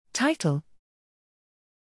Title: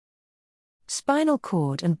 Spinal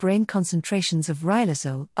cord and brain concentrations of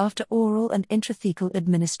riluzole after oral and intrathecal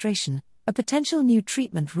administration, a potential new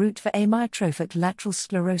treatment route for amyotrophic lateral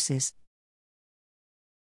sclerosis.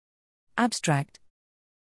 Abstract: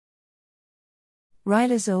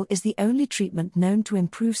 Riluzole is the only treatment known to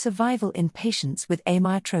improve survival in patients with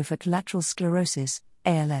amyotrophic lateral sclerosis,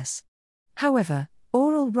 ALS. However,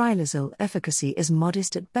 oral riluzole efficacy is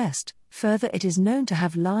modest at best. Further, it is known to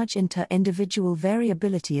have large inter-individual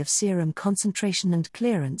variability of serum concentration and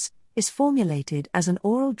clearance, is formulated as an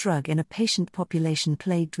oral drug in a patient population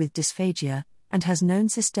plagued with dysphagia, and has known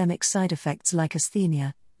systemic side effects like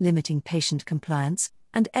asthenia, limiting patient compliance,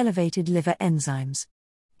 and elevated liver enzymes.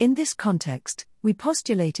 In this context, we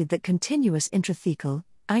postulated that continuous intrathecal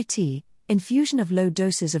 (IT) infusion of low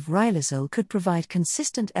doses of riluzole could provide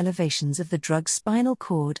consistent elevations of the drug's spinal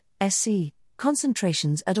cord (SC)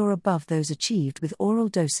 concentrations at or above those achieved with oral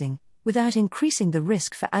dosing, without increasing the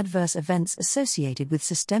risk for adverse events associated with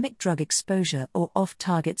systemic drug exposure or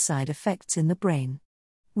off-target side effects in the brain.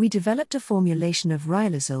 We developed a formulation of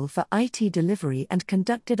riluzole for IT delivery and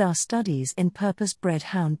conducted our studies in purpose-bred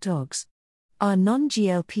hound dogs. Our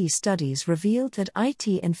non-GLP studies revealed that IT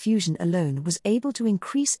infusion alone was able to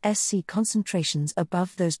increase SC concentrations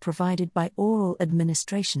above those provided by oral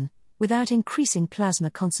administration, without increasing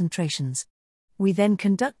plasma concentrations. We then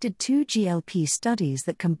conducted 2 GLP studies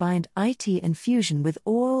that combined IT infusion with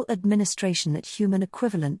oral administration at human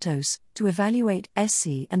equivalent dose, to evaluate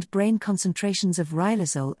SC and brain concentrations of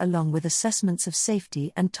riluzole along with assessments of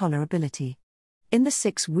safety and tolerability. In the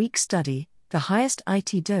 6-week study, the highest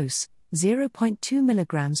IT dose, 0.2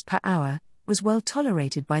 mg per hour, was well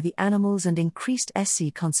tolerated by the animals and increased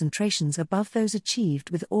SC concentrations above those achieved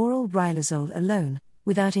with oral riluzole alone,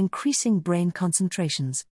 without increasing brain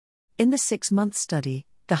concentrations. In the 6-month study,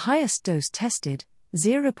 the highest dose tested,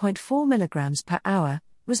 0.4 mg per hour,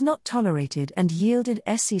 was not tolerated and yielded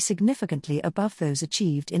SC significantly above those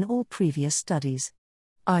achieved in all previous studies.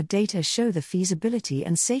 Our data show the feasibility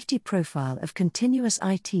and safety profile of continuous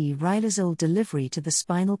IT riluzole delivery to the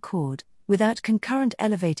spinal cord, without concurrent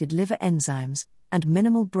elevated liver enzymes, and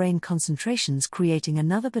minimal brain concentrations, creating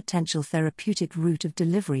another potential therapeutic route of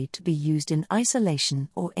delivery to be used in isolation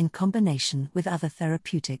or in combination with other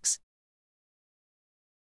therapeutics.